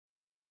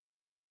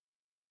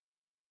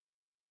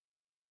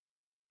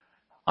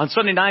On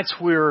Sunday nights,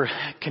 we're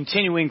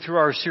continuing through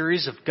our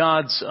series of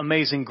God's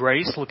amazing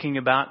grace,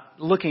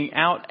 looking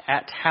out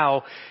at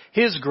how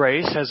His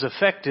grace has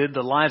affected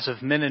the lives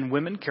of men and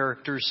women,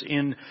 characters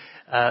in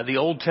the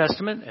Old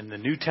Testament and the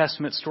New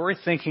Testament story,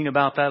 thinking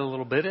about that a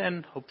little bit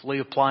and hopefully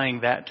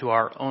applying that to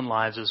our own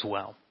lives as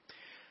well.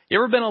 You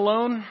ever been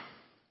alone?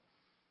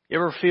 You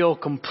ever feel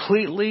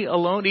completely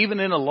alone, even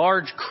in a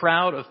large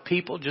crowd of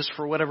people, just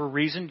for whatever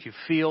reason? You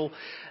feel,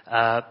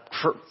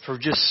 for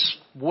just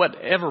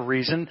whatever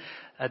reason,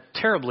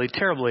 terribly,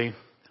 terribly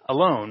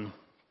alone.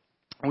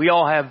 We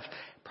all have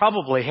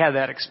probably had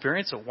that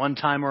experience at one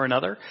time or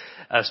another,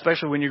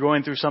 especially when you're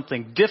going through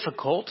something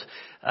difficult.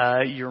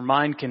 Your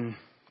mind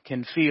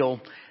can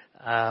feel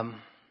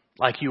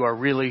like you are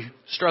really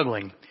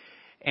struggling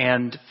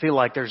and feel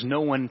like there's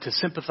no one to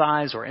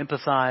sympathize or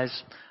empathize.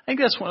 I think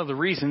that's one of the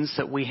reasons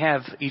that we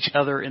have each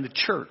other in the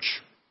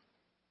church.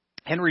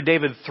 Henry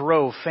David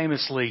Thoreau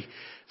famously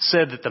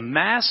said that the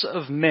mass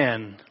of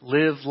men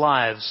live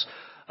lives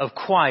of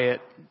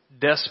quiet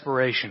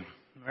desperation.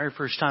 The very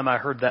first time I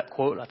heard that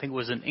quote, I think it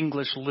was in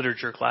English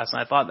literature class,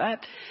 and I thought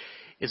that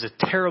is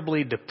a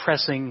terribly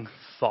depressing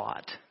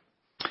thought.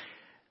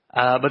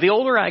 But the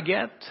older I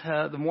get,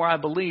 the more I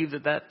believe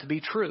that to be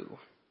true.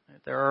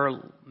 There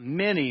are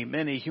many,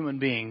 many human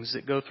beings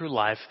that go through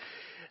life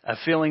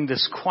feeling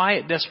this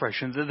quiet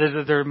desperation.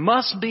 That there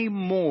must be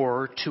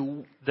more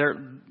to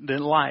their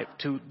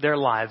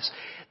lives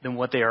than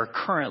what they are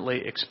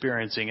currently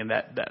experiencing, and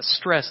that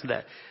stress,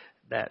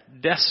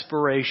 that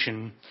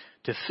desperation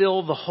to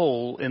fill the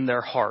hole in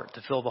their heart,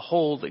 to fill the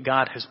hole that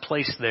God has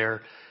placed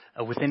there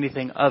with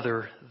anything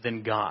other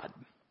than God.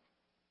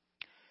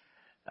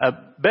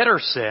 Better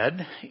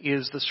said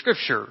is the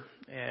scripture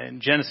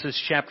in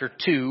Genesis chapter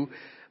 2,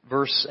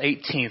 verse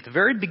 18. At the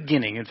very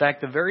beginning, in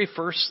fact, the very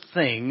first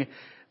thing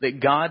that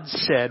God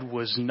said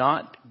was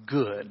not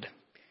good.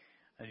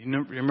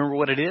 You remember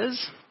what it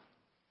is?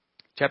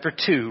 Chapter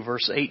 2,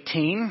 verse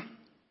 18.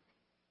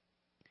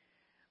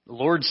 The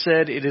Lord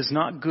said, "It is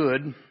not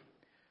good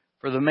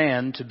for the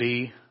man to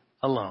be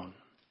alone."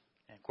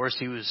 And of course,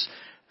 He was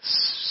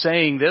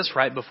saying this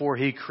right before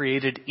He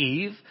created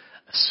Eve,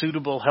 a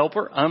suitable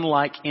helper,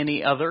 unlike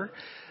any other,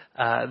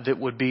 that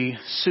would be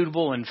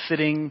suitable and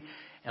fitting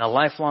and a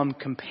lifelong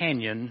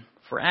companion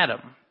for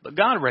Adam. But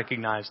God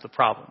recognized the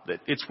problem, that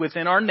it's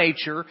within our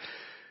nature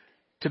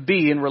to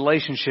be in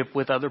relationship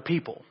with other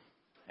people.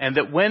 And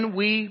that when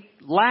we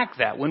lack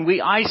that, when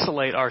we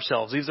isolate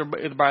ourselves, either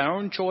by our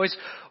own choice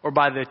or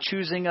by the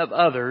choosing of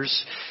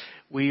others,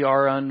 we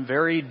are on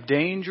very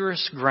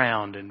dangerous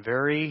ground and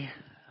very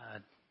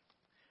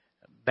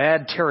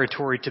bad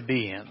territory to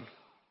be in.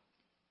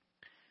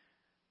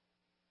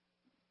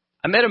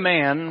 I met a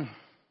man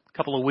a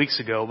couple of weeks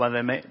ago by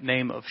the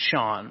name of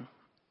Sean.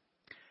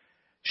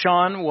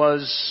 Sean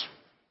was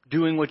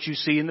doing what you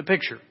see in the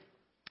picture.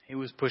 He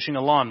was pushing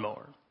a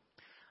lawnmower.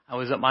 I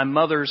was at my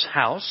mother's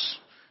house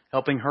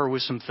helping her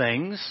with some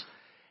things.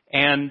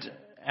 And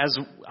as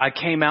I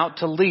came out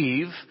to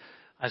leave,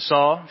 I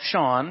saw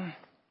Sean.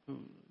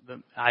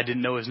 I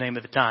didn't know his name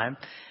at the time,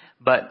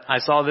 but I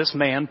saw this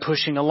man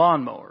pushing a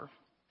lawnmower.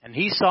 And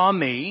he saw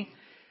me,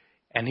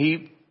 and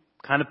he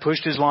kind of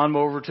pushed his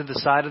lawnmower over to the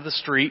side of the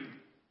street,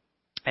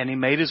 and he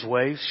made his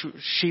way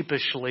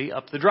sheepishly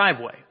up the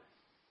driveway.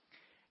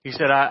 He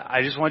said,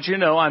 I just want you to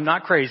know I'm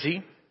not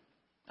crazy.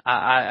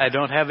 I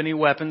don't have any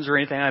weapons or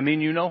anything. I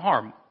mean you no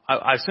harm.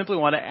 I simply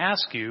want to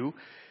ask you,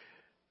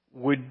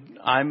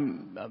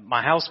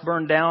 my house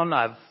burned down,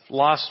 I've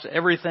lost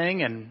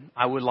everything, and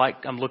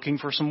I'm looking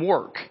for some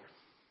work.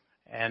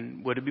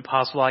 And would it be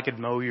possible I could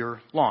mow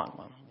your lawn?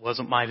 Well, it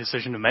wasn't my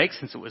decision to make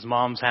since it was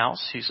Mom's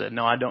house. She said,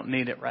 no, I don't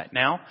need it right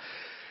now.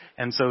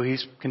 And so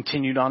he's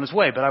continued on his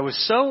way. But I was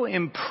so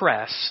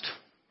impressed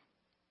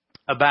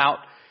about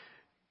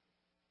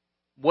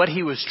what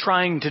he was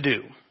trying to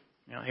do.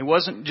 You know, he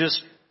wasn't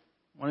just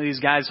one of these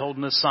guys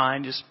holding a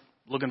sign, just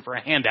looking for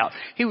a handout.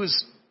 He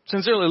was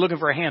sincerely looking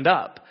for a hand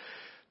up,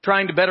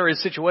 trying to better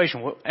his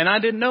situation. And I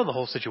didn't know the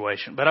whole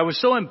situation, but I was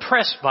so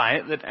impressed by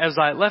it that as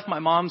I left my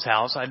mom's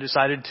house, I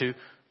decided to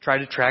try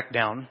to track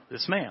down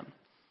this man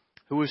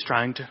who was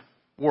trying to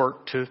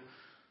work to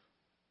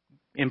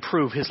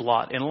improve his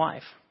lot in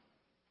life.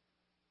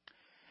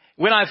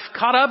 When I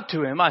caught up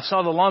to him, I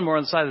saw the lawnmower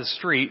on the side of the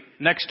street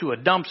next to a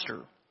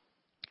dumpster.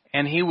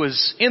 And he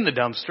was in the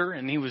dumpster,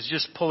 and he was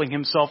just pulling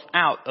himself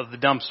out of the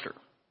dumpster.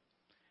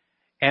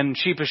 And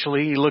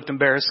sheepishly, he looked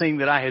embarrassed, seeing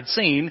that I had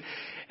seen,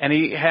 and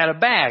he had a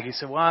bag. He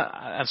said, well,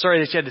 I'm sorry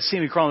that you had to see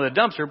me crawl into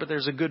the dumpster, but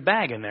there's a good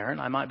bag in there,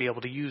 and I might be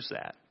able to use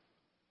that.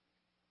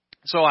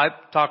 So I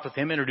talked with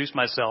him, introduced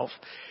myself,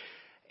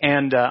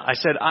 and I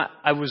said,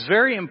 I was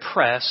very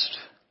impressed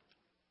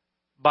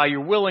by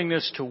your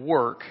willingness to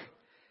work.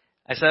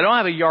 I said, I don't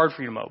have a yard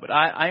for you to mow, but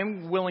I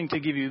am willing to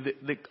give you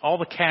all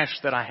the cash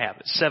that I have.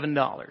 It's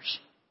 $7.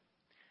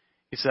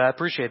 He said, I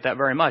appreciate that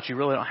very much. You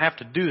really don't have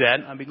to do that.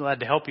 I'd be glad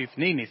to help you if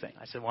you need anything.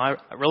 I said, well,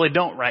 I really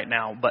don't right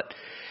now. But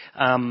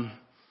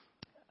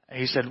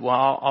he said,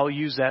 well, I'll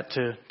use that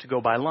to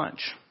go buy lunch.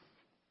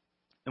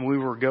 And we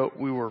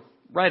were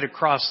right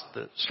across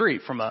the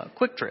street from a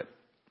Quick Trip.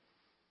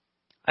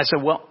 I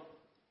said, well,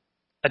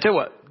 I tell you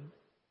what,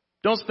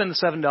 don't spend the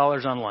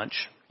 $7 on lunch.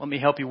 Let me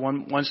help you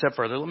one step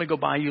further. Let me go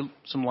buy you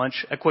some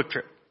lunch at Quick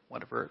Trip,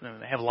 whatever.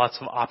 They have lots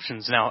of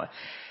options now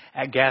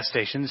at gas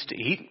stations to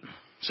eat.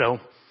 So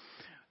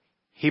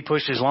he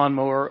pushed his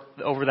lawnmower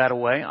over that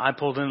away. I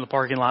pulled into the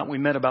parking lot. We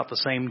met about the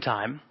same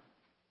time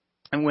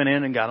and went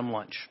in and got him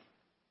lunch.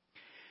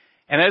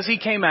 And as he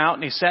came out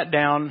and he sat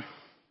down,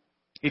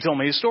 he told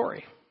me his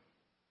story.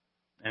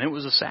 And it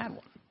was a sad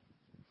one.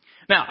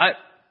 Now,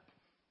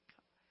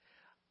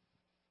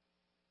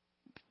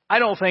 I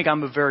don't think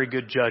I'm a very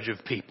good judge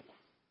of people.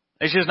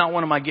 It's just not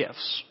one of my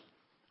gifts.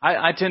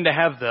 I tend to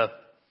have the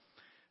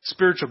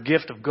spiritual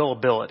gift of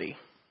gullibility.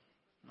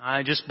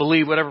 I just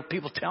believe whatever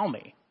people tell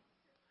me.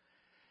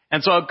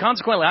 And so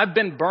consequently, I've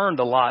been burned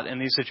a lot in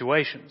these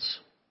situations.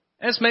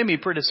 And it's made me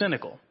pretty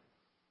cynical.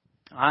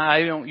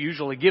 I don't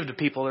usually give to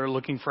people that are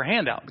looking for a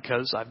handout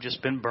because I've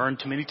just been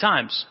burned too many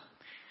times.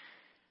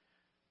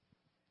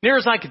 Near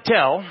as I could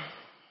tell,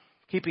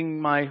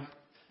 keeping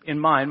in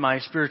mind my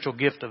spiritual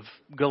gift of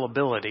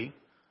gullibility,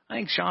 I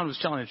think Sean was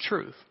telling the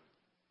truth.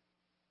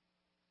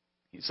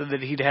 He said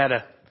that he'd had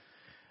a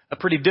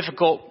pretty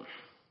difficult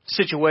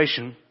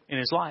situation in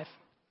his life.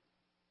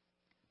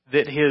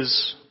 That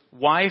his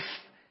wife,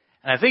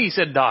 and I think he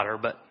said daughter,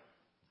 but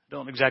I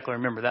don't exactly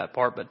remember that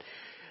part, but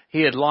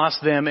he had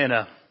lost them in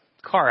a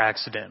car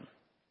accident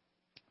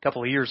a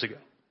couple of years ago.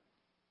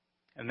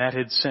 And that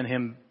had sent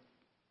him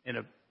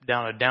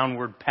down a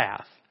downward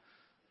path.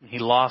 He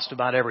lost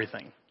about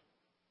everything.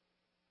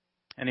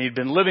 And he'd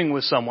been living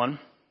with someone,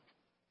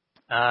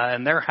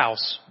 and their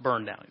house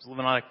burned down. He's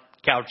living on a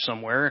couch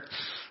somewhere.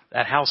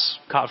 That house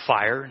caught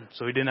fire, and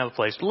so he didn't have a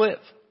place to live.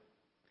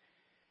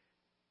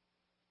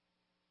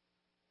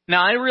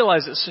 Now, I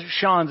realize that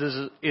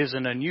Sean's is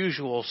an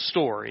unusual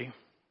story,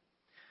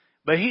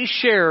 but he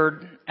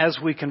shared, as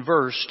we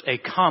conversed, a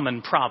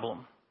common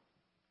problem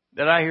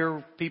that I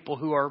hear people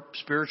who are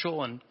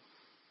spiritual and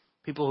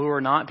people who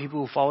are not,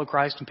 people who follow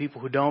Christ and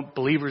people who don't,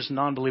 believers and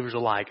non-believers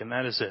alike, and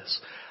that is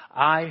this: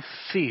 I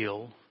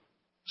feel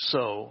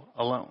so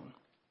alone.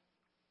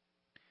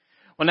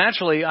 Well,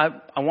 naturally, I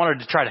wanted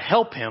to try to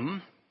help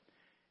him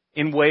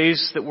in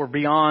ways that were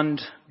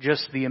beyond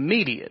just the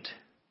immediate.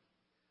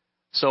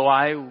 So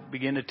I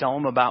began to tell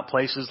him about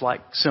places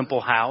like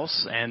Simple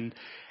House and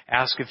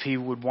ask if he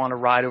would want to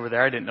ride over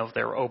there. I didn't know if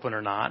they were open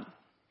or not.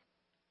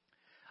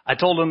 I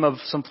told him of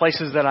some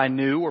places that I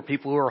knew where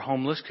people who are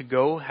homeless could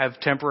go have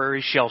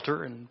temporary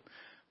shelter and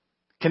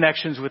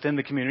connections within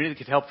the community that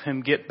could help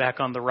him get back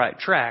on the right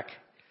track.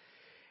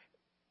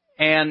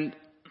 And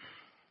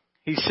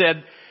he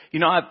said, you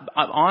know, I've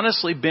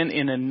honestly been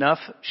in enough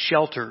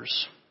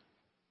shelters,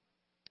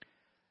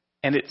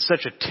 and it's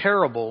such a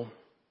terrible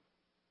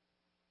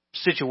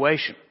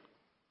situation.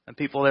 And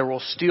people there will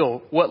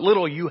steal what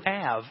little you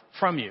have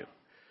from you.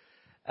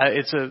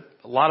 It's a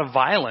lot of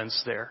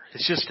violence there.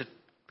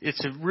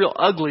 It's a real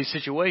ugly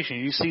situation.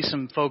 You see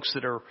some folks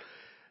that are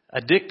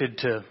addicted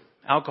to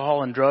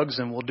alcohol and drugs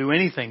and will do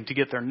anything to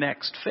get their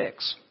next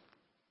fix.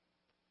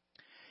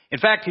 In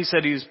fact, he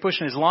said he was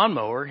pushing his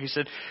lawnmower. He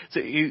said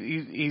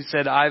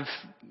I've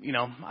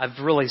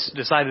really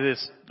decided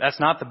that's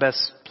not the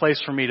best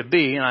place for me to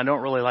be, and I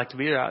don't really like to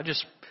be there. I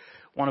just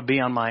want to be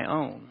on my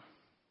own.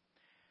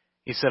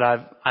 He said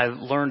I've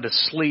learned to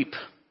sleep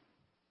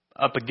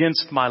up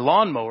against my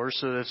lawnmower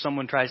so that if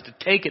someone tries to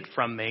take it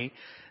from me,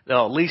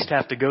 they'll at least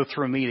have to go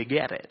through me to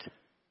get it.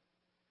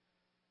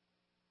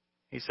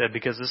 He said,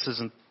 because this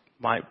isn't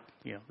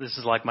this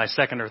is like my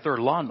second or third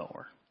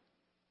lawnmower.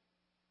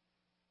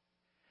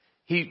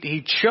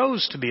 He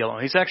chose to be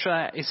alone. He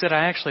said,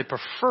 I actually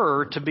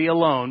prefer to be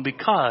alone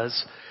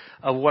because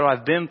of what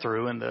I've been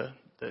through and the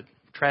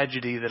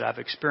tragedy that I've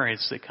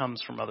experienced that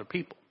comes from other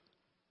people.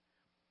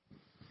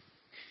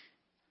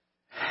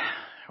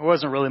 There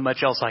wasn't really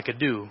much else I could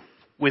do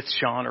with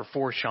Sean or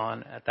for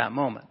Sean at that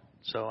moment.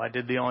 So I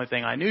did the only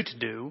thing I knew to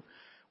do,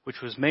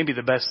 which was maybe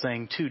the best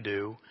thing to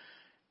do,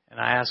 and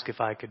I asked if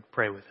I could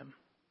pray with him.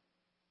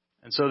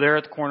 And so there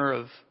at the corner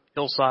of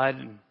Hillside,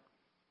 and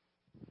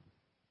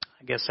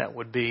I guess that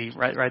would be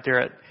right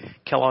there at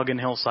Kellogg and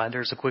Hillside,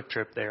 there's a Quick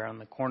Trip there on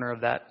the corner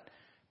of that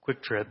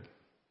Quick Trip.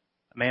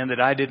 A man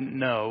that I didn't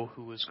know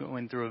who was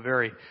going through a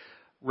very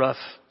rough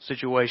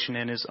situation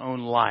in his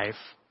own life,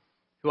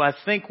 who I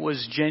think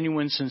was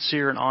genuine,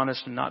 sincere, and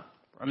honest and not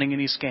running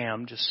any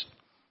scam, just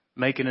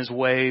making his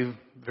way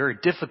very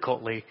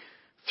difficultly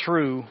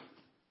through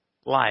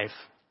life.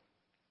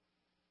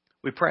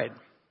 We prayed.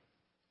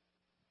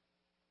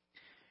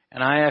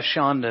 And I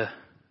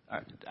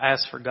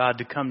asked for God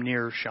to come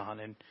near Sean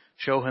and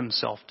show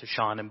himself to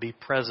Sean and be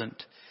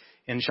present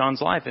in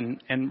Sean's life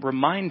and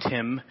remind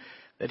him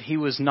that he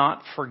was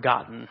not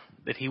forgotten,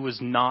 that he was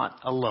not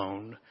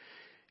alone,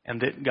 and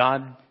that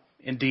God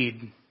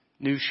indeed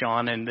knew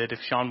Sean, and that if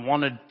Sean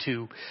wanted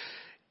to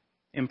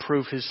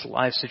improve his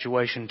life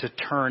situation, to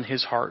turn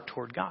his heart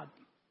toward God.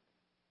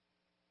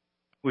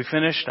 We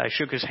finished. I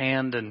shook his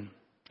hand, and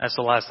that's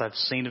the last I've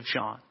seen of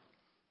Sean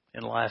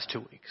in the last 2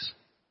 weeks.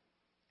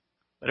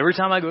 But every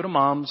time I go to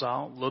Mom's,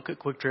 I'll look at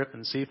Quick Trip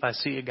and see if I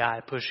see a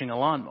guy pushing a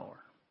lawnmower.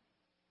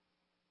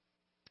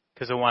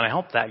 Because I want to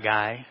help that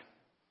guy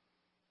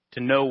to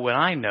know what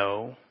I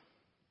know,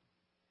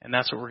 and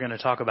that's what we're going to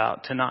talk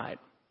about tonight.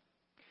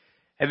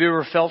 Have you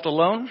ever felt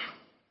alone?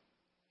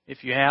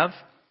 If you have,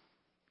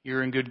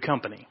 you're in good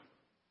company.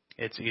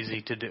 It's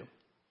easy to do.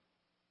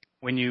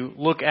 When you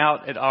look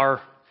out at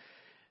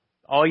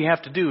all you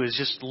have to do is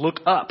just look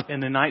up in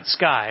the night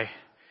sky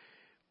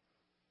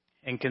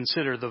and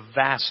consider the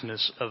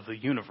vastness of the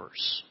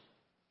universe.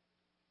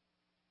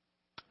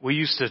 We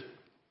used to,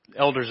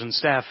 elders and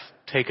staff,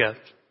 take a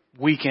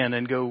weekend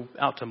and go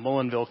out to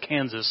Mullinville,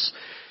 Kansas,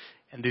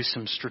 and do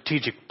some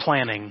strategic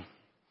planning.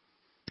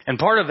 And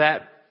part of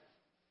that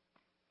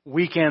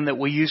weekend that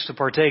we used to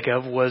partake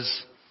of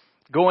was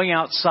going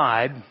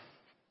outside,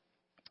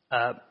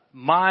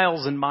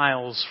 miles and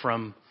miles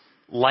from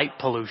light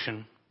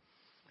pollution,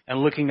 and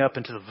looking up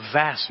into the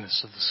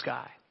vastness of the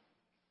sky.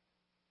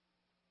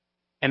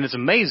 And it's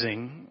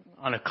amazing,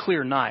 on a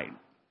clear night,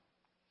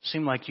 it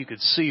seemed like you could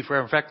see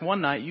forever. In fact,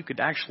 one night you could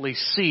actually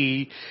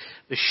see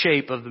the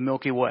shape of the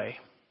Milky Way.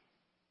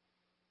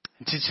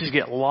 And to just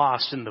get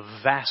lost in the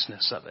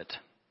vastness of it.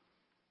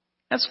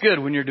 That's good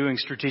when you're doing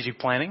strategic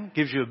planning.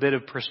 Gives you a bit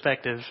of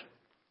perspective.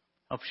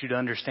 Helps you to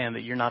understand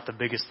that you're not the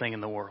biggest thing in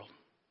the world.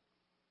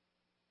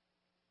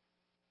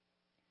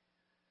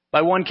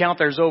 By one count,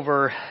 there's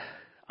over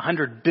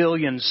 100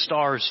 billion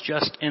stars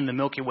just in the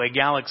Milky Way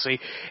galaxy.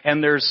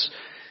 And there's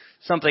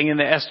something in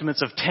the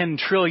estimates of 10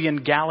 trillion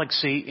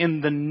galaxy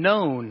in the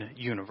known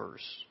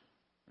universe.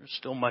 There's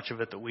still much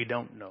of it that we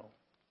don't know.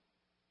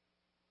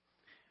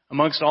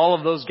 Amongst all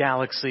of those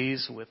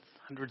galaxies, with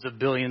hundreds of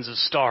billions of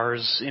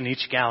stars in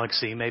each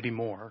galaxy, maybe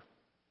more,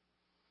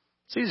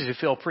 it's easy to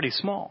feel pretty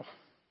small.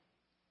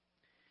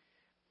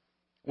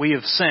 We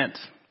have sent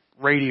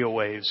radio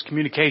waves,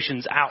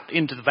 communications out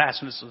into the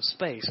vastness of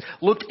space,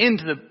 looked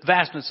into the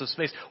vastness of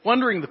space,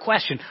 wondering the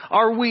question,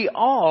 are we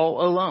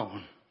all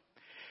alone?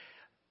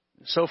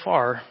 So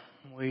far,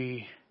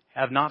 we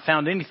have not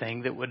found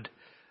anything that would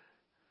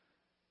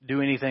do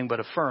anything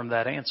but affirm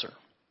that answer.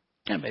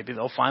 And maybe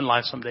they'll find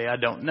life someday, I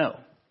don't know.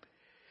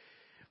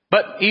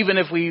 But even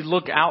if we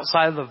look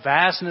outside of the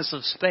vastness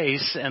of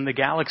space and the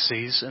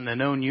galaxies and the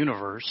known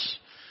universe,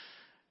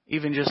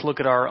 even just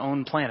look at our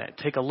own planet.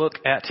 Take a look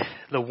at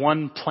the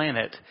one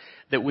planet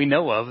that we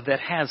know of that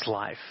has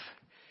life.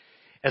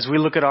 As we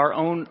look at our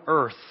own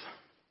Earth,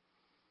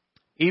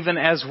 even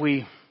as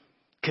we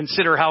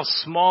consider how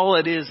small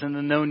it is in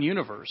the known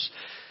universe.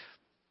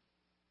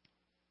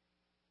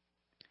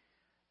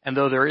 And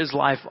though there is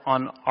life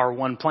on our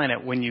one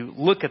planet, when you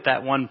look at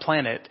that one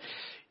planet,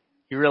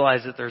 you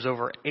realize that there's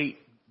over 8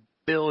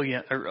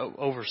 billion, or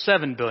over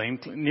 7 billion,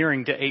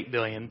 nearing to 8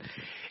 billion.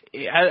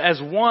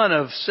 As one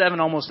of 7,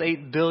 almost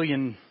 8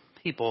 billion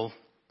people,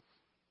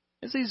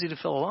 it's easy to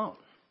feel alone.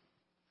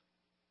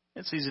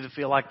 It's easy to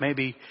feel like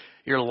maybe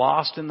you're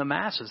lost in the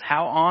masses.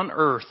 How on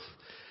earth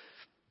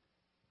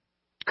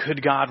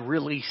could God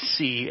really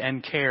see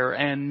and care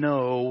and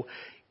know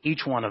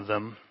each one of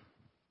them?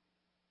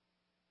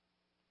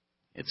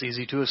 It's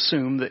easy to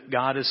assume that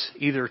God is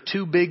either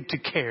too big to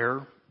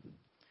care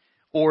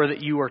or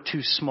that you are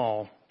too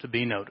small to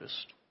be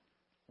noticed.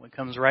 When it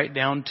comes right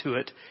down to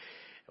it,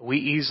 we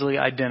easily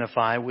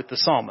identify with the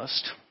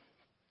psalmist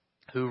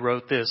who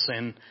wrote this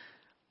in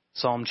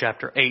Psalm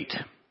chapter 8.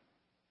 You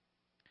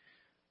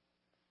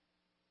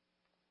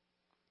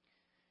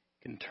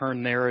can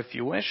turn there if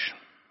you wish.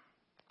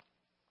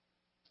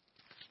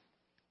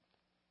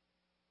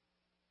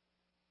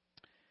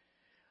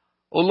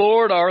 O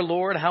Lord, our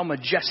Lord, how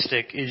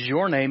majestic is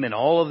your name in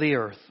all of the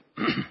earth.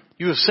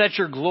 You have set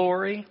your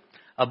glory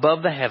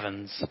above the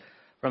heavens.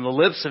 From the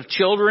lips of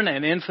children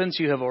and infants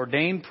you have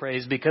ordained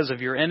praise because of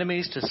your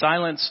enemies to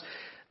silence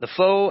the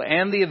foe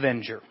and the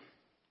avenger.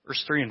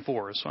 Verse 3 and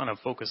 4 is what I want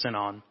to focus in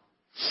on.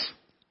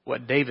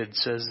 What David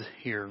says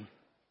here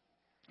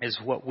is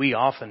what we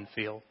often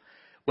feel.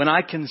 When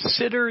I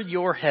consider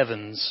your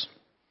heavens,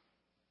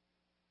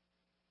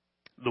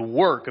 the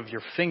work of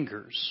your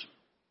fingers,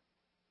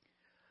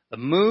 the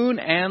moon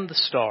and the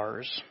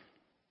stars,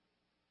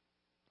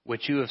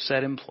 which you have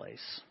set in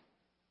place.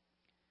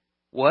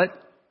 What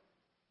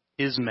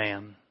is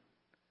man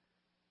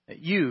that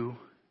you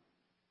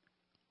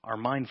are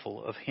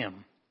mindful of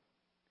him?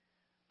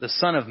 The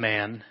Son of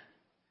Man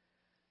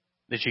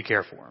that you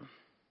care for him.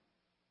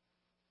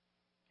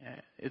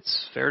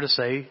 It's fair to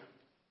say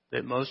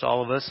that most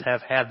all of us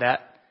have had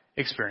that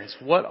experience.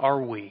 What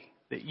are we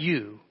that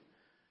you,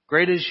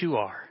 great as you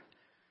are,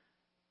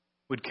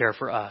 would care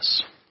for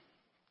us?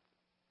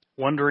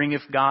 Wondering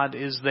if God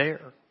is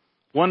there.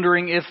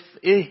 Wondering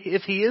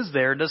if he is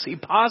there, does he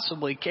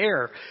possibly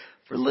care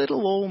for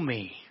little old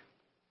me?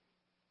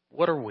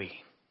 What are we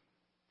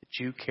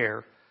that you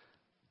care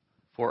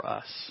for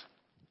us?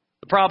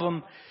 The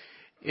problem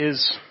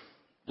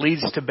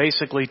leads to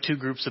basically two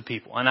groups of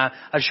people. And I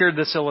shared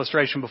this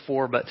illustration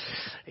before, but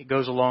it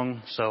goes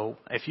along. So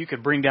if you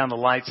could bring down the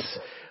lights,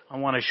 I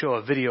want to show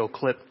a video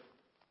clip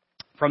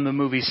from the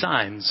movie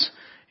Signs.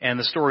 And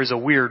the story is a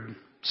weird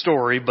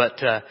story, but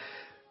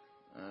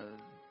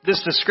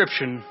this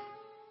description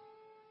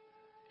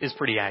is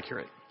pretty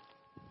accurate.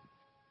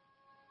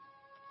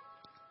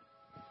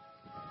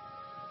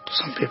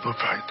 Some people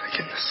probably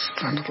thinking this is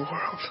the end of the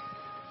world.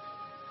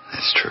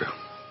 That's true.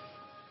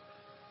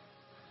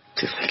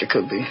 Do you think it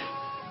could be?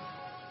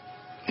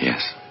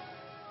 Yes.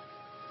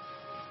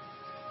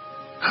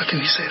 How can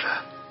you say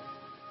that?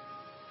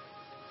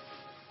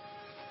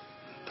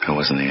 That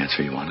wasn't the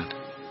answer you wanted?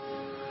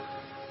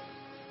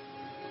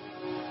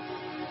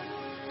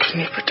 Can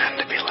you pretend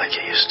to be like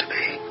you used to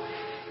be?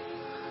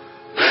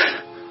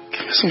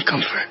 Give me some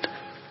comfort.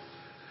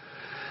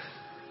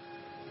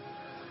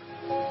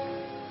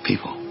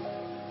 People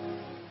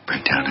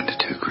break down into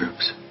two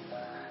groups.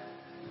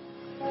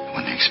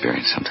 When they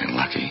experience something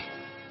lucky,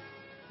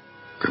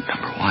 group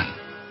number one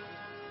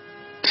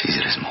sees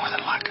it as more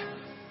than luck,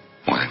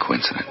 more than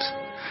coincidence.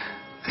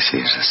 They see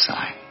it as a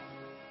sign,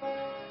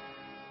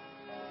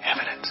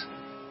 evidence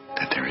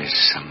that there is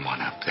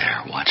someone up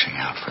there watching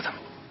out for them.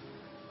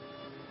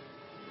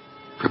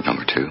 Group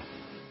number two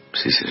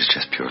sees it as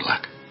just pure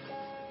luck,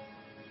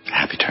 a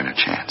happy turn of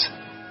chance.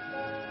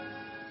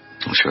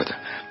 I'm sure the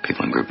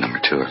people in group number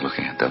two are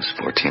looking at those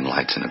 14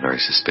 lights in a very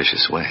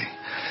suspicious way.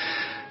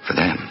 For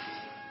them,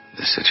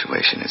 this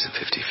situation is a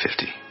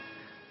 50-50.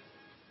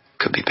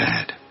 Could be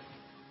bad.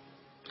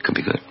 Could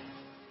be good.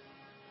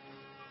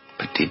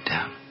 But deep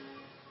down,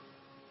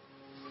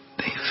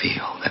 they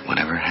feel that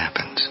whatever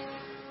happens,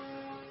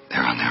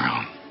 they're on their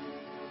own.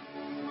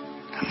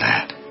 And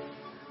that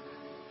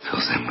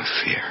fills them with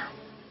fear.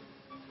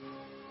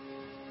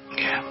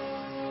 Yeah,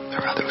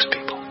 there are those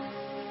people.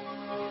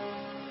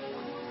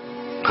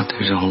 But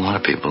there's a whole lot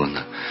of people in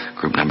the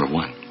group number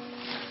one.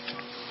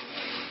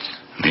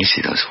 And they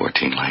see those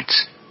 14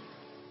 lights.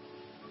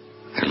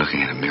 They're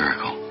looking at a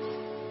miracle.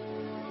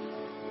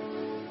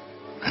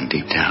 And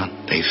deep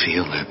down, they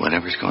feel that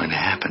whatever's going to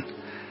happen,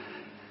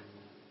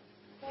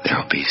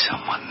 there'll be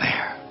someone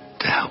there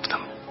to help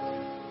them.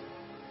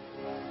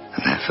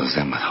 And that fills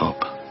them with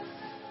hope.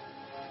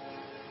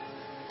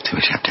 So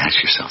what you have to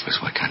ask yourself is,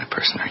 what kind of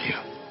person are you?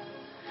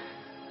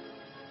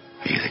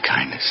 Are you the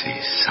kind that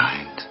sees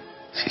signs,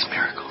 sees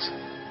miracles?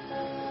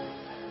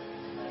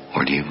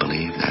 Or do you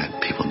believe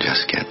that people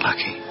just get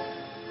lucky?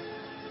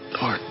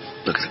 Or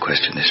look at the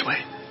question this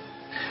way.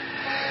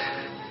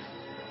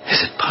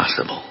 Is it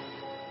possible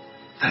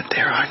that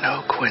there are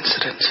no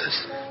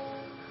coincidences?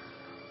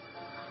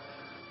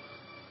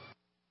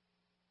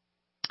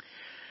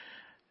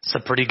 It's a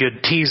pretty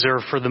good teaser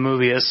for the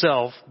movie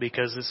itself,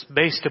 because it's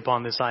based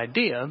upon this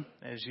idea,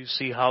 as you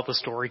see how the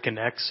story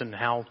connects and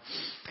how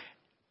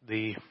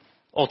the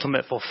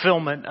ultimate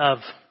fulfillment of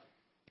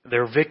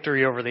their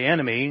victory over the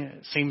enemy,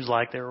 it seems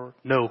like there were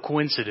no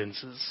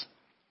coincidences.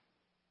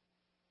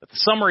 But the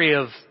summary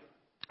of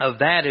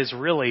that is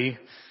really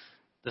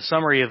the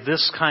summary of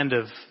this kind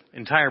of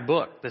entire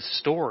book, this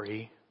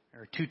story.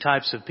 There are two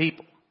types of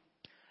people.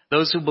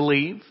 Those who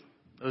believe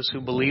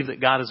that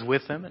God is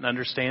with them and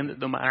understand that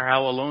no matter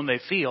how alone they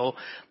feel,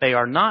 they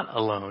are not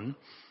alone.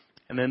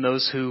 And then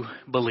those who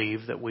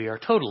believe that we are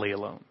totally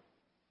alone.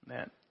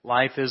 That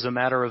life is a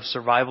matter of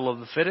survival of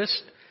the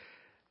fittest.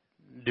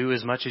 Do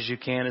as much as you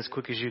can, as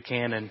quick as you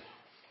can, and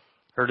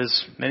hurt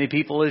as many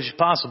people as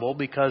possible,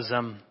 because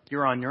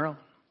you're on your own.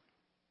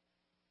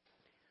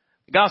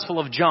 The Gospel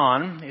of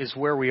John is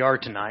where we are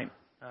tonight.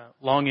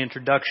 Long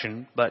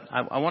introduction, but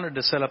I wanted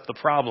to set up the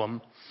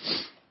problem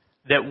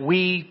that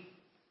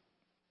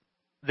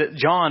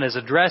John is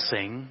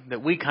addressing,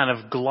 that we kind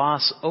of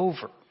gloss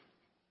over.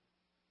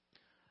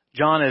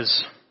 John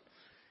is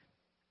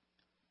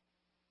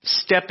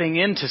stepping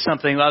into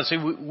something.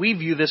 Obviously, we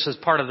view this as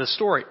part of the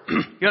story.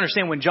 You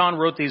understand, when John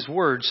wrote these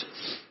words,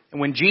 and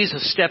when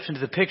Jesus stepped into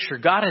the picture,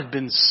 God had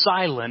been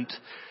silent,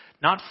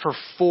 not for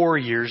 4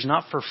 years,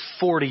 not for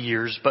 40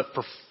 years, but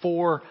for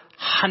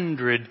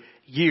 400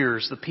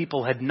 years. The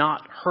people had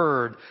not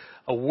heard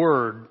a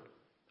word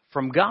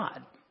from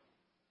God.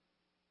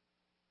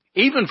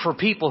 Even for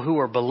people who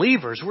are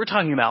believers, we're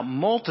talking about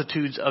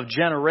multitudes of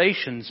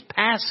generations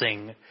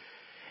passing,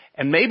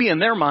 and maybe in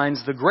their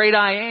minds, the great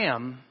I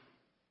am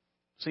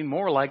seemed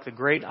more like the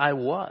great I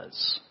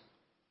was.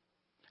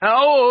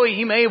 Oh,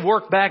 he may have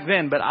worked back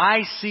then, but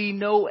I see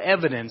no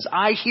evidence.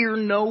 I hear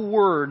no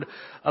word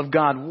of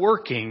God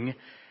working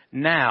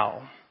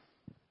now.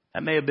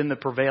 That may have been the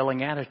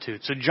prevailing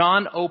attitude. So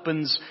John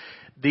opens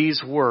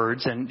these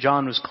words, and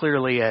John was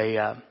clearly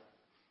a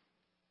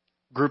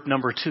group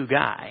number 2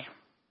 guy.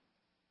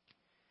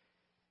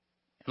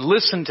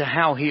 Listen to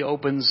how he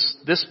opens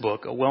this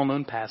book, a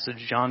well-known passage,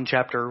 John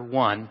chapter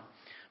 1,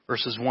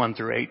 verses 1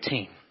 through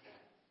 18.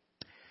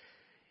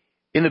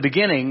 In the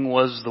beginning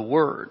was the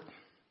Word.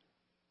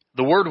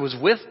 The Word was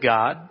with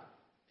God,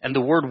 and the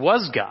Word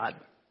was God.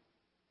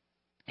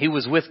 He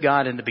was with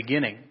God in the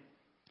beginning.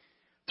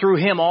 Through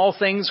Him all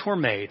things were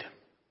made.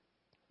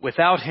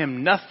 Without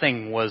Him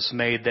nothing was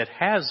made that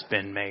has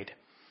been made.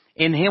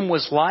 In Him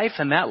was life,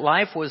 and that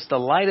life was the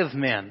light of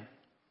men.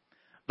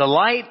 The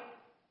light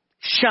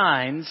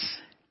shines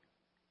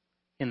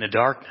in the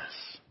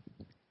darkness,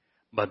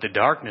 but the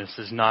darkness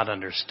has not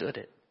understood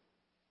it.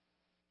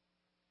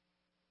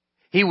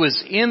 He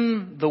was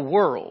in the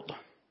world,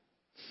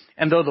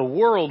 and though the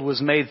world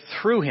was made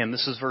through him,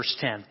 this is verse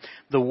 10,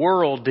 the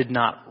world did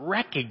not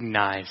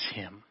recognize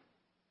him.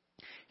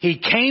 He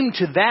came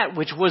to that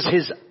which was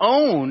his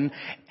own,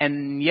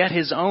 and yet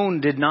his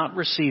own did not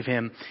receive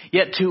him.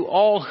 Yet to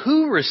all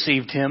who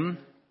received him,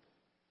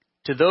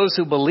 to those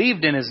who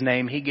believed in his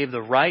name, he gave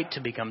the right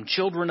to become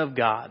children of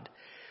God.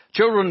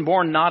 Children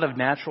born not of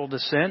natural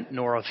descent,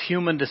 nor of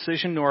human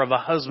decision, nor of a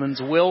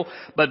husband's will,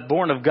 but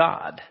born of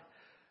God.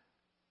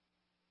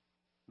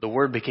 The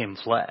Word became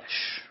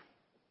flesh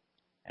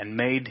and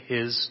made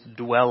his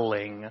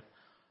dwelling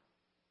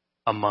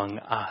among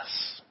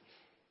us.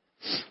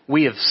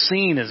 We have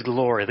seen his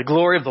glory, the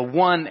glory of the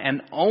one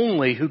and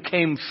only who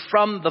came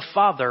from the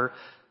Father,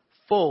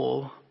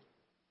 full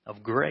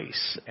of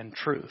grace and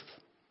truth.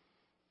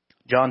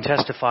 John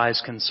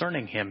testifies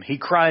concerning him. He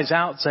cries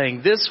out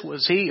saying, "This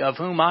was he of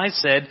whom I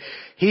said,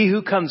 he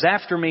who comes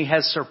after me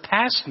has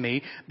surpassed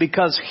me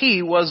because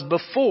he was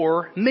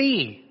before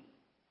me."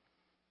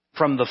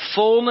 From the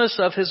fullness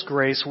of his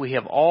grace, we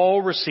have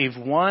all received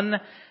one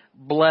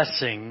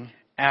blessing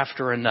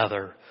after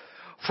another.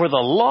 For the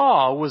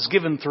law was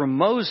given through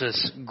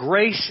Moses,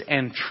 grace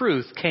and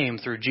truth came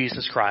through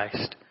Jesus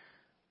Christ.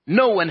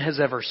 No one has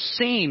ever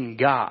seen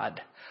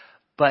God,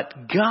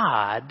 but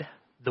God,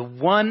 the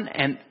one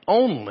and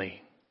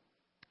only,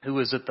 who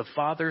is at the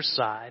Father's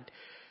side,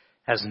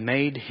 has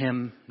made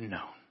him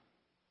known.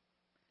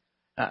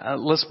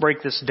 Let's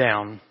break this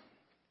down.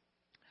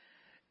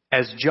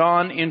 As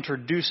John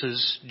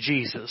introduces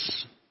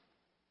Jesus,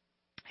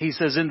 he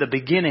says, in the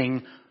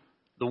beginning,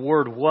 the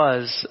Word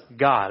was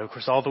God. Of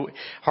course,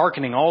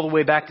 hearkening all the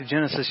way back to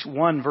Genesis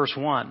 1, verse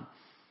 1,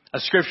 a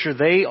scripture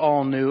they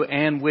all knew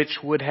and which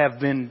would have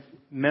been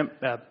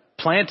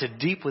planted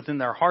deep within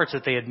their hearts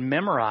that they had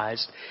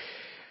memorized.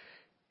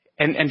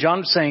 And John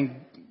was saying,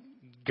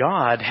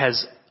 God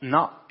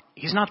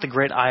He's not the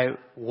great I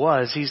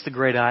was. He's the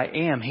great I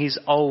am. He's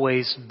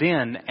always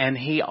been and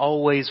he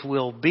always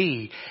will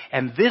be.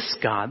 And this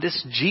God,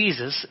 this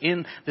Jesus,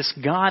 this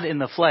God in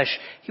the flesh,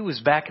 he was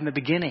back in the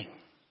beginning.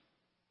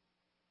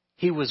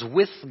 He was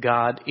with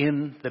God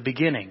in the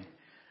beginning.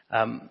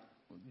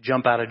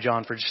 Jump out of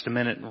John for just a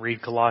minute and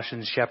read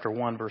Colossians chapter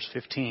 1, verse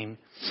 15.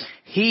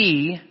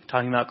 He,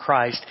 talking about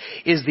Christ,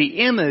 is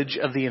the image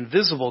of the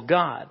invisible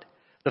God,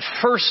 the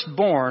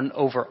firstborn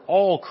over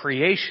all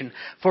creation.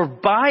 For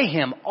by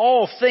him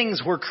all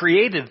things were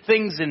created,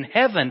 things in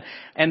heaven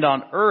and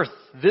on earth,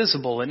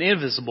 visible and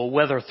invisible,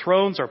 whether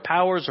thrones or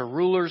powers or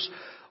rulers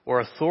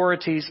or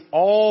authorities.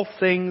 All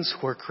things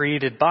were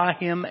created by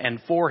him and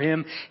for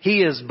him.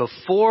 He is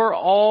before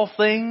all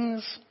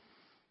things,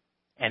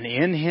 and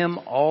in him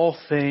all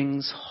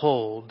things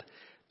hold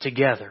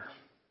together.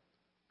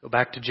 Go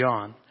back to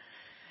John.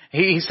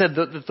 He said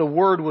that the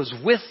Word was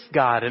with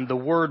God and the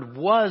Word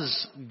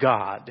was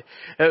God,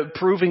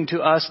 proving to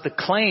us the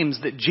claims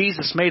that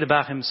Jesus made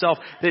about himself,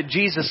 that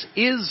Jesus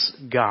is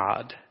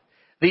God,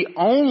 the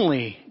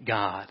only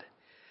God.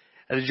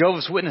 The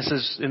Jehovah's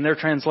Witnesses in their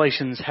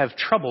translations have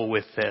trouble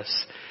with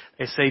this.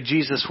 They say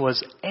Jesus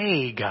was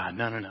a God.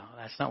 No.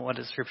 That's not what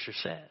the Scripture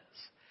says.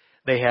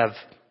 They have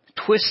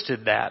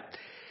twisted that.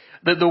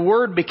 That the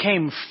Word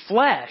became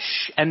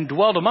flesh and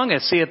dwelt among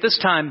us. See, at this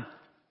time,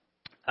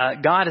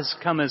 God has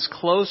come as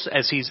close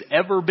as he's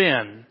ever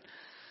been.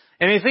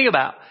 And you think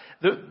about,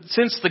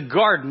 since the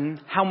garden,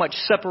 how much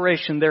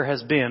separation there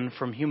has been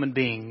from human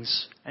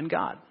beings and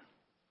God.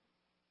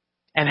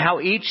 And how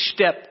each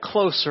step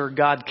closer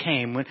God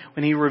came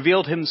when he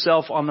revealed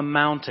himself on the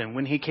mountain,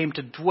 when he came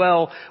to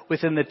dwell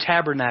within the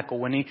tabernacle,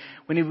 when he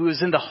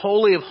was in the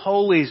Holy of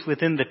Holies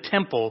within the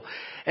temple.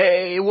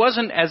 It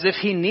wasn't as if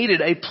he needed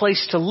a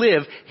place to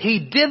live. He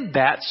did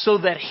that so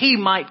that he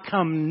might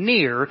come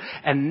near.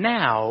 And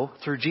now,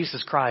 through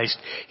Jesus Christ,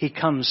 he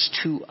comes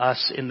to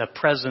us in the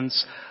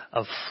presence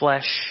of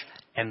flesh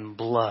and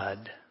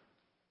blood.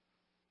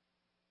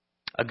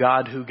 A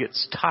God who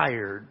gets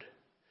tired.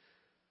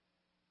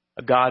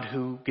 A God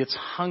who gets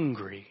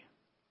hungry.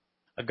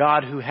 A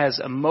God who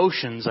has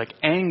emotions like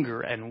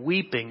anger and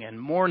weeping and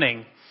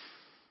mourning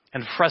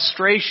and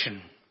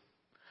frustration.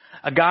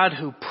 A God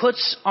who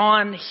puts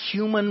on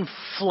human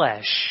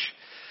flesh.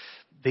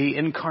 The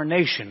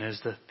incarnation is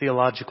the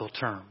theological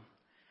term.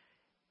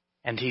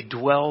 And he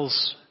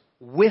dwells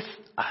with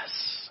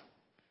us.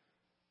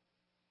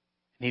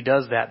 And he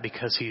does that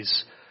because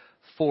he's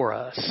for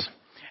us.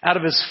 Out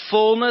of his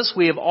fullness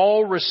we have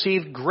all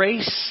received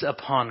grace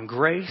upon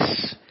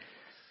grace.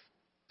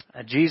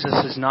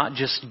 Jesus is not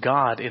just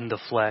God in the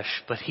flesh,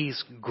 but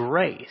he's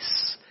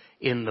grace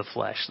in the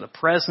flesh. The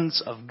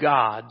presence of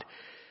God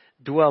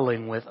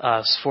dwelling with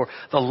us. For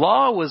the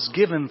law was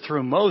given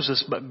through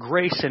Moses, but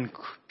grace and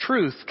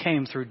truth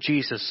came through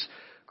Jesus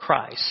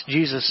Christ.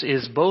 Jesus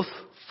is both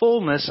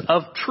fullness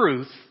of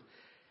truth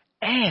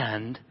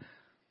and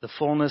the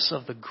fullness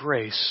of the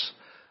grace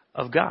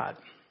of God.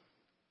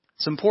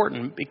 It's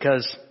important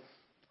because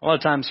a lot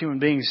of times human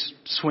beings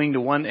swing to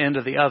one end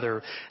or the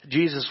other.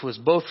 Jesus was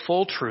both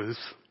full truth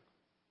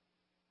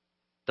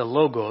the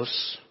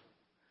Logos,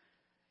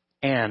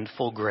 and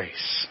full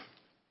grace.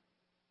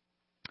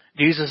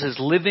 Jesus is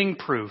living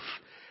proof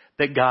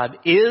that God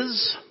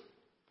is,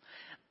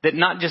 that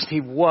not just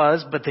He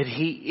was, but that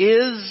He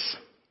is,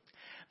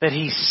 that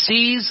He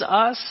sees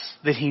us,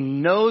 that He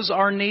knows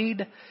our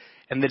need,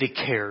 and that He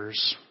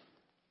cares.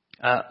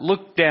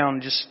 Look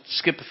down, just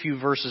skip a few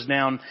verses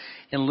down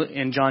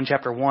in John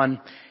chapter 1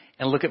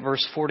 and look at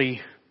verse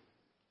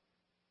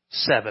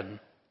 47.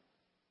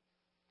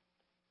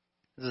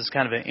 This is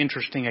kind of an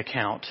interesting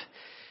account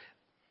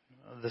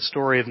of the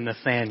story of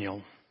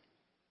Nathanael.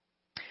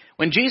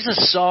 When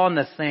Jesus saw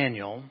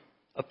Nathanael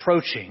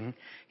approaching,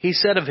 He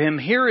said of him,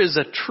 "Here is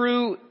a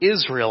true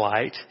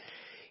Israelite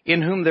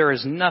in whom there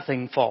is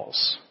nothing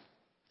false."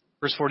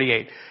 Verse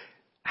 48,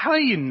 "How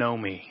do you know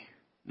me?"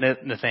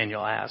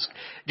 Nathanael asked.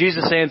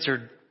 Jesus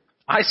answered,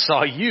 "I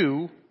saw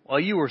you while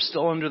you were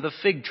still under the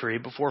fig tree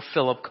before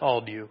Philip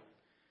called you."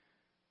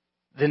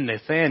 Then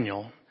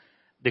Nathanael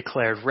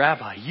declared,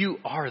 "Rabbi, you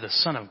are the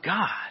Son of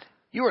God.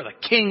 You are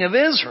the King of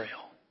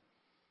Israel."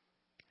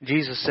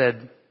 Jesus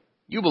said,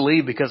 "You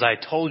believe because I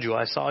told you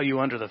I saw you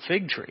under the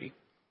fig tree.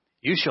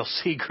 You shall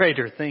see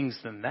greater things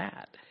than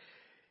that."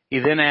 He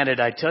then added,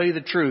 "I tell you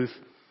the truth,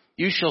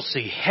 you shall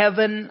see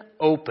heaven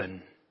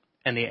open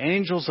and the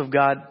angels of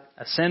God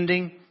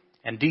ascending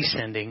and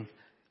descending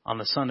on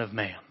the Son of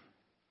Man."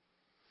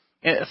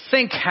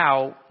 Think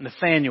how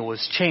Nathanael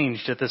was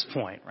changed at this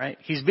point, right?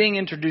 He's being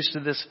introduced to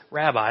this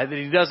rabbi that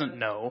he doesn't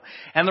know,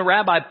 and the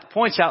rabbi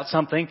points out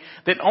something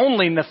that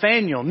only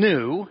Nathanael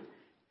knew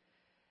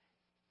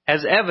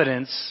as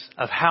evidence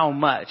of how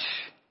much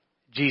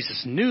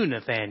Jesus knew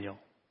Nathanael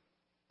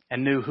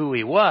and knew who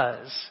he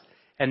was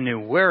and knew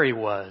where he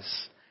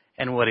was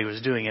and what he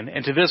was doing.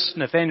 And to this,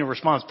 Nathanael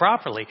responds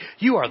properly.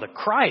 "You are the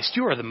Christ.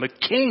 You are the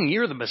King.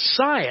 You're the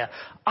Messiah,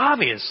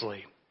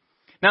 obviously."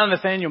 Now,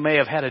 Nathanael may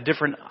have had a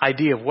different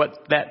idea of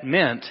what that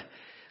meant,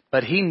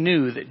 but he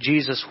knew that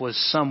Jesus was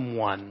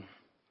someone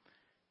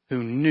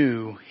who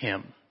knew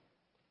him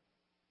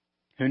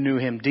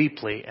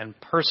deeply and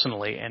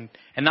personally, and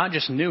not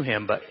just knew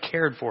him, but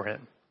cared for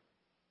him.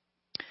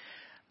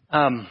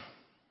 I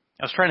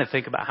was trying to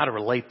think about how to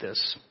relate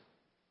this.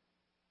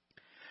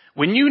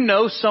 When you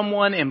know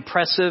someone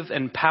impressive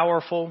and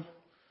powerful,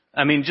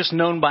 just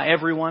known by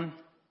everyone,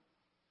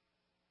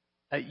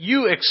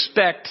 you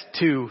expect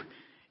to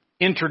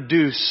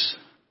introduce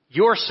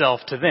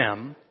yourself to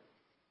them,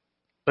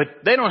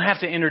 but they don't have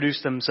to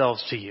introduce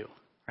themselves to you,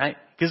 right?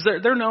 Because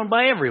they're known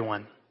by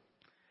everyone.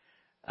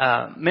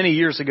 Many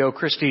years ago,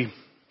 Christy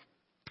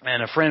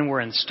and a friend were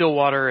in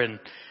Stillwater, and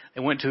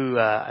they went to,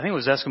 I think it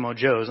was Eskimo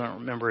Joe's, I don't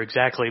remember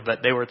exactly,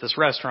 but they were at this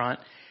restaurant,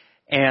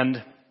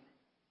 and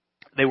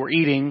they were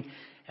eating,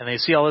 and they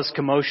see all this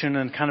commotion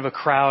and kind of a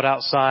crowd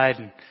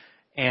outside,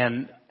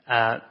 and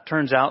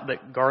turns out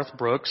that Garth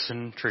Brooks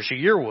and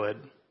Trisha Yearwood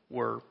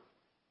were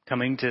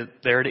coming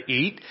there to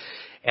eat,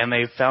 and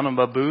they found them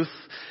a booth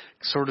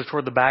sort of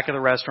toward the back of the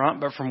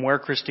restaurant, but from where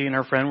Christy and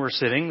her friend were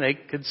sitting, they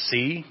could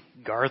see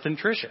Garth and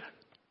Trisha.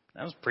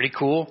 That was a pretty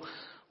cool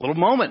little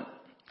moment,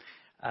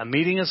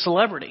 meeting a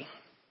celebrity.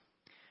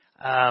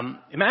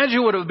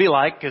 Imagine what it would be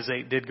like, because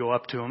they did go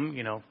up to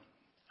him,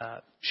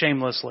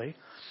 shamelessly,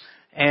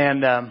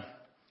 and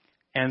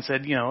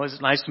said,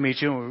 "It's nice to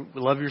meet you.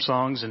 We love your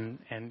songs,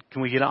 and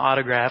can we get an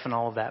autograph and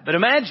all of that?" But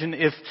imagine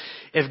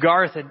if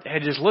Garth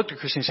had just looked at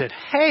Christy and said,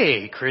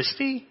 "Hey,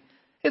 Christy,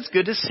 it's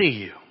good to see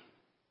you."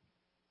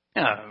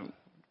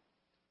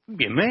 You'd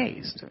be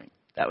amazed.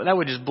 That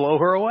would just blow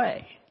her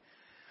away.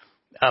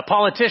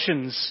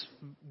 Politicians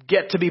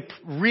get to be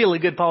really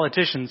good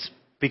politicians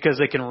because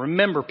they can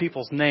remember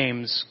people's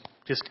names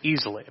just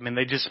easily.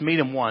 They just meet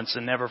them once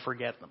and never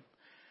forget them.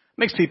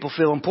 Makes people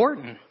feel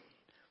important.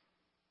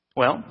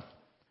 Well,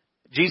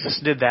 Jesus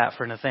did that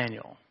for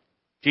Nathanael.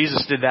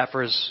 Jesus did that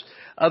for his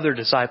other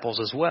disciples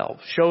as well,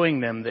 showing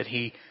them that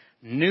he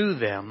knew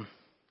them.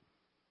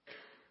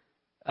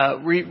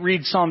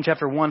 Read Psalm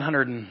chapter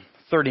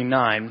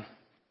 139.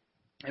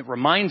 It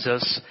reminds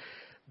us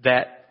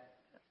that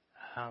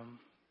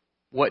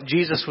what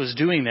Jesus was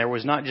doing there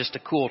was not just a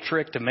cool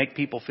trick to make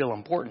people feel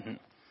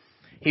important.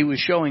 He was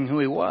showing who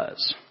he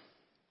was.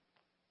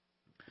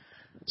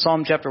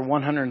 Psalm chapter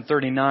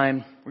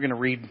 139, we're going to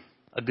read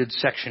a good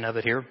section of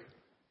it here.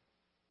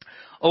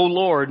 "O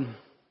Lord,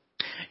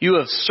 you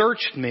have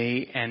searched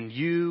me and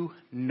you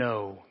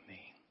know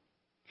me.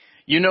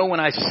 You know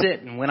when I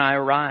sit and when I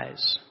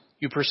arise.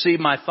 You perceive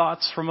my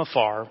thoughts from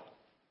afar.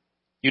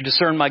 You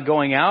discern my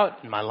going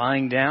out and my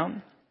lying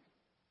down.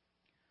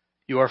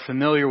 You are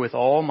familiar with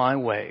all my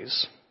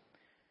ways.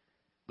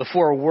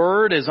 Before a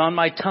word is on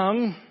my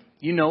tongue,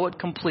 you know it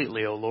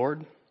completely, O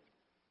Lord.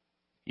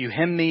 You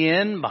hem me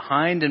in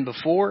behind and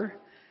before.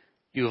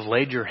 You have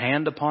laid your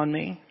hand upon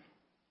me.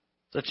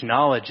 Such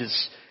knowledge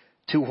is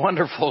too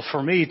wonderful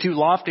for me, too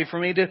lofty for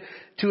me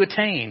to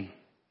attain.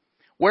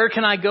 Where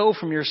can I go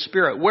from your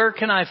spirit? Where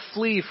can I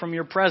flee from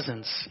your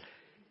presence?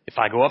 If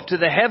I go up to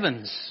the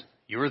heavens,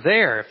 you are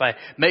there. If I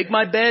make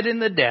my bed in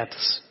the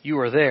depths, you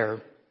are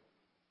there.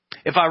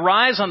 If I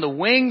rise on the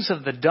wings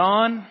of the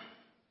dawn,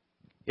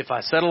 If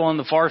I settle on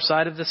the far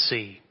side of the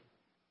sea,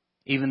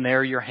 even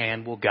there your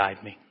hand will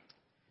guide me.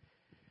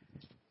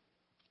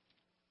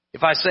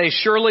 If I say,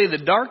 surely the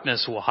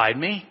darkness will hide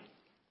me,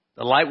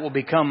 the light will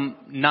become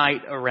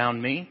night around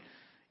me,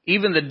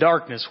 even the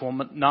darkness will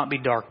not be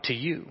dark to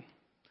you.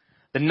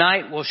 The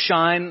night will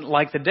shine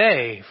like the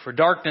day, for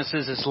darkness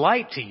is as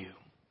light to you.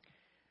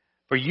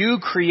 For you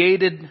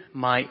created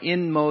my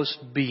inmost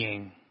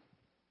being.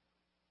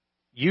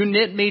 You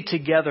knit me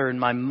together in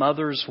my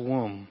mother's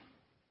womb.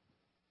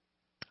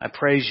 I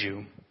praise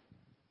you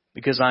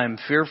because I am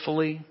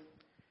fearfully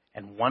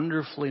and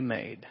wonderfully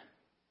made.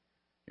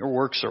 Your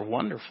works are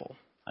wonderful.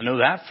 I know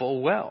that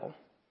full well.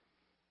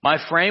 My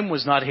frame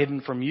was not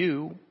hidden from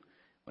you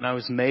when I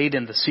was made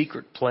in the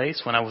secret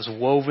place, when I was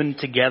woven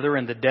together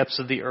in the depths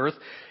of the earth.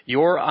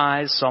 Your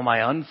eyes saw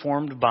my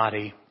unformed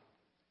body.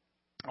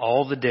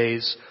 All the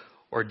days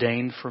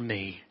ordained for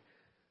me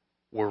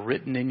were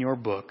written in your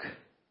book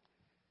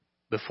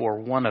before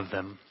one of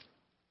them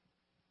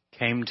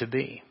came to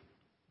be.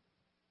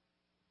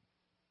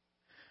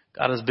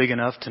 God is big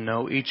enough to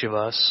know each of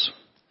us,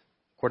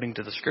 according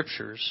to the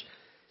Scriptures,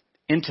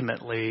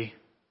 intimately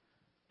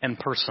and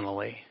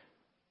personally.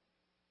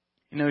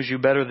 He knows you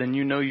better than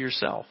you know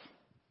yourself.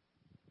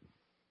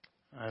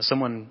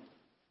 Someone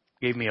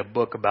gave me a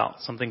book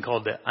about something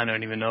called I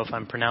don't even know if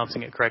I'm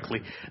pronouncing it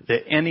correctly, the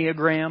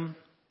Enneagram.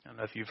 I don't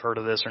know if you've heard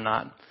of this or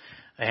not.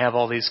 They have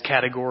all these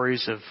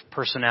categories of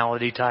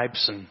personality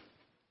types, and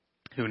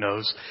who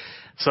knows.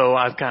 So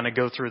I kind of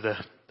go through the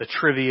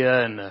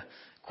trivia and the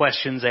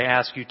questions they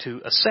ask you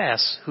to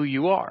assess who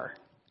you are.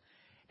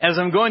 As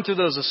I'm going through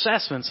those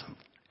assessments,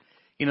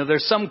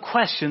 there's some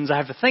questions I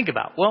have to think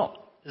about. Well,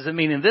 does it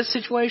mean in this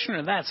situation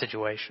or that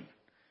situation?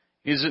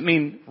 Does it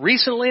mean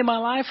recently in my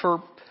life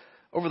or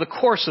over the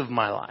course of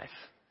my life?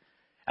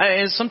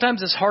 And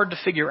sometimes it's hard to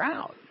figure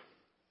out.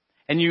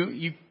 And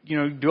you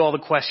do all the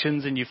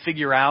questions and you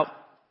figure out.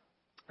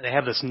 They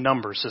have this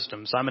number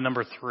system. So I'm a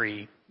number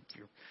 3, if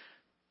you're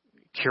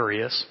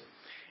curious.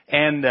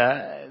 And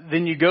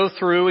then you go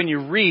through and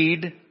you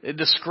read. It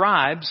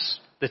describes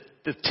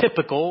the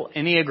typical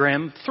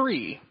Enneagram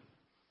 3.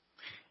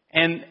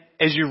 And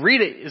as you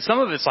read it, some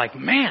of it's like,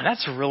 man,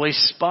 that's really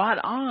spot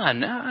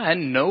on. I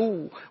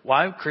know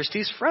why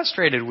Christy's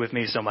frustrated with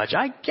me so much.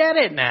 I get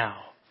it now.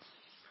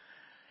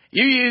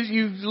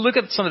 You look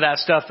at some of that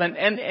stuff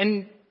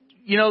and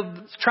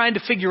trying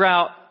to figure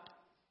out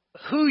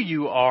who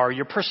you are,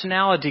 your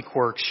personality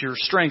quirks, your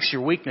strengths,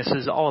 your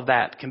weaknesses, all of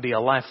that can be a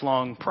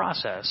lifelong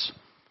process.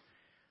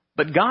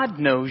 But God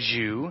knows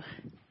you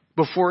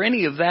before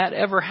any of that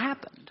ever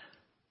happened.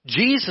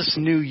 Jesus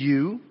knew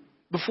you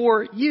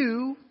before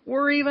you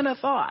were even a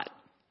thought.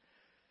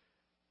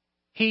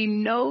 He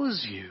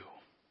knows you,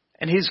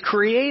 and He's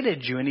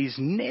created you, and He's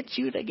knit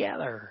you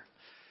together.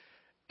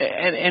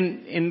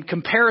 And in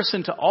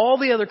comparison to all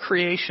the other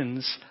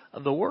creations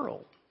of the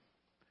world,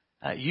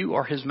 you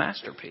are His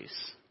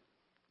masterpiece,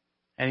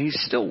 and He's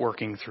still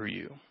working through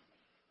you.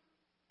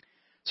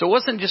 So it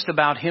wasn't just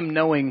about Him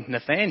knowing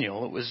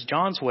Nathaniel. It was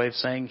John's way of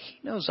saying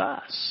He knows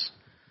us,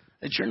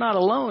 that you're not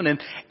alone.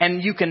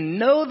 And you can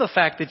know the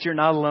fact that you're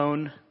not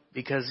alone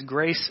because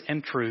grace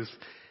and truth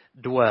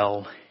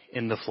dwell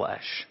in the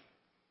flesh.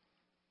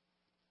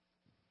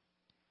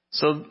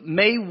 So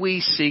may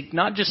we seek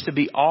not just to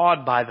be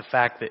awed by the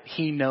fact that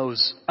He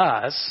knows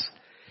us,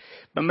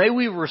 but may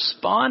we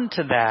respond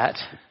to that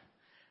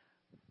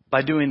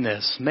by doing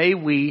this. May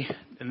we,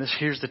 and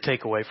here's the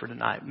takeaway for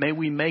tonight, may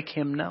we make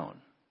Him known.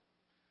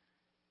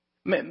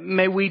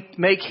 May we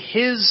make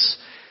His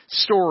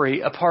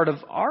story a part of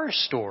our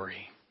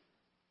story.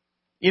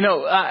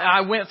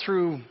 I went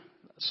through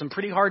some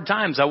pretty hard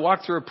times. I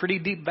walked through a pretty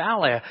deep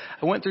valley.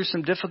 I went through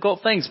some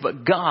difficult things,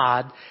 but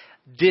God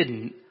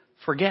didn't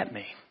forget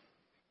me.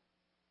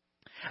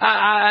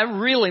 I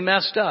really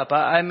messed up.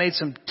 I made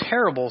some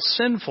terrible,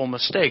 sinful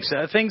mistakes,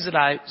 things that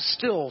I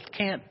still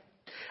can't,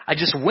 I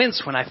just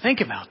wince when I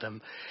think about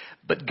them.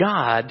 But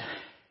God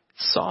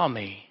saw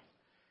me,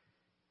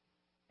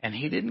 and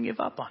He didn't give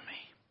up on me.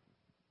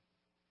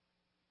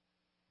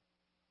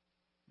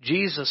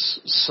 Jesus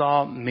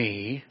saw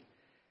me,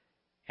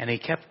 and He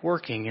kept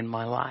working in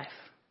my life.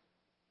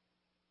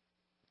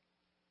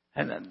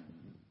 And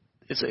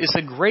it's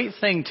a great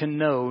thing to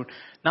know,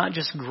 not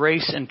just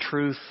grace and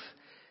truth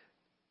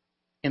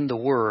in the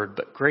Word,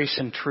 but grace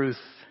and truth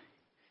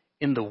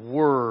in the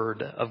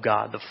Word of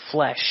God, the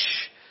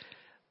flesh,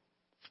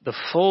 the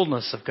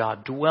fullness of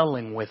God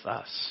dwelling with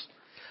us.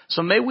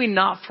 So may we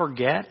not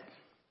forget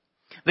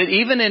that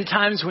even in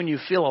times when you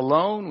feel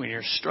alone, when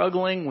you're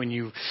struggling, when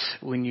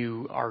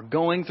you are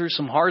going through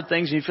some hard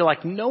things and you feel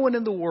like no one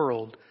in the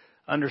world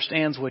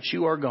understands what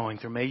you are going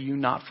through, may you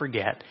not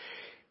forget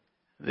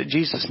that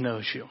Jesus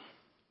knows you.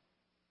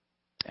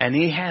 And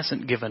He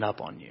hasn't given up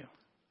on you.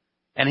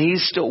 And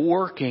He's still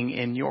working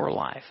in your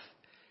life.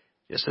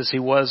 Just as He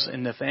was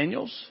in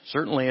Nathaniel's,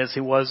 certainly as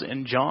He was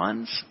in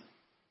John's,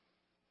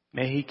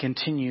 may He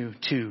continue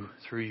to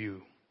through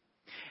you.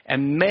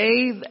 And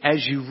may,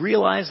 as you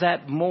realize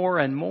that more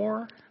and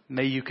more,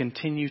 may you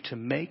continue to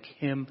make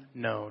Him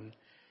known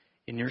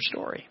in your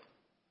story.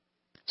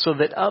 so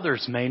that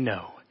others may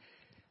know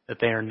that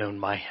they are known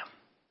by him.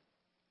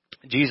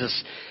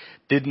 Jesus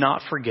did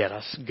not forget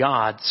us.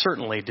 God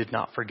certainly did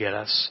not forget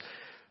us.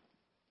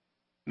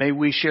 May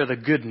we share the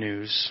good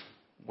news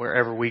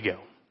wherever we go.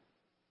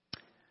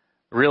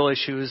 The real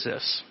issue is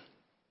this.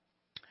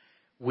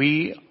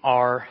 We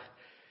are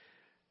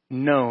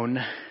known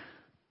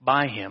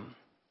by him,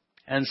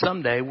 and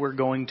someday we're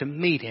going to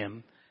meet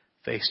him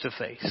face to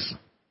face.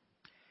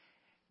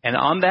 And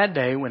on that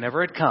day,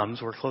 whenever it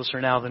comes, we're closer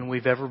now than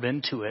we've ever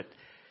been to it,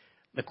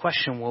 the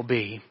question will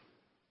be,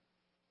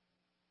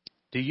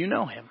 do you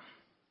know him?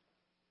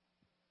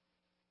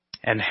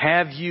 And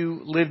have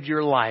you lived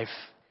your life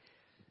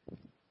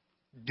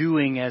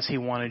doing as he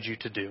wanted you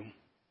to do?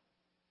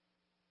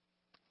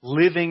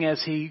 Living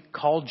as he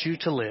called you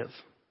to live?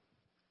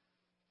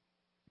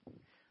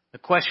 The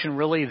question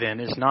really then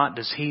is not,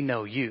 does he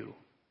know you?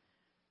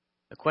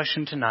 The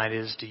question tonight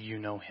is, do you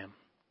know him?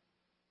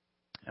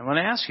 I want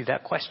to ask you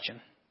that question.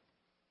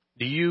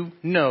 Do you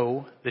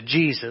know the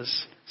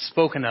Jesus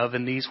spoken of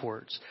in these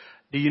words?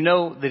 Do you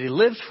know that he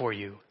lived for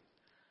you?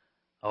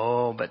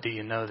 Oh, but do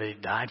you know that he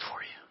died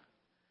for you?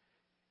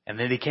 And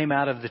that he came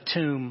out of the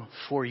tomb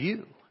for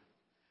you?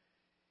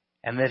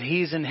 And that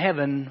he's in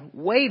heaven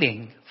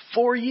waiting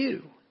for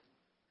you?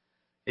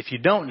 If you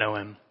don't know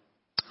him,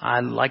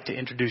 I'd like to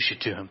introduce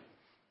you to him.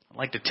 I'd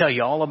like to tell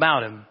you all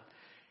about him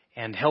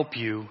and help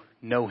you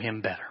know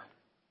him better.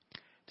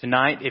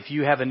 Tonight, if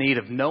you have a need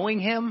of knowing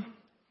him,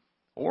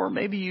 or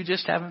maybe you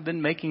just haven't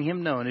been making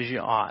him known as you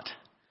ought,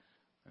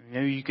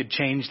 maybe you could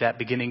change that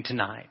beginning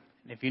tonight.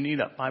 If you need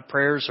my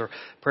prayers or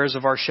prayers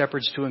of our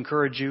shepherds to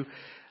encourage you,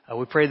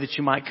 we pray that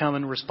you might come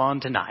and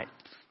respond tonight.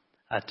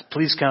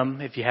 Please come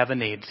if you have a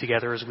need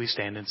together as we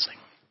stand and sing.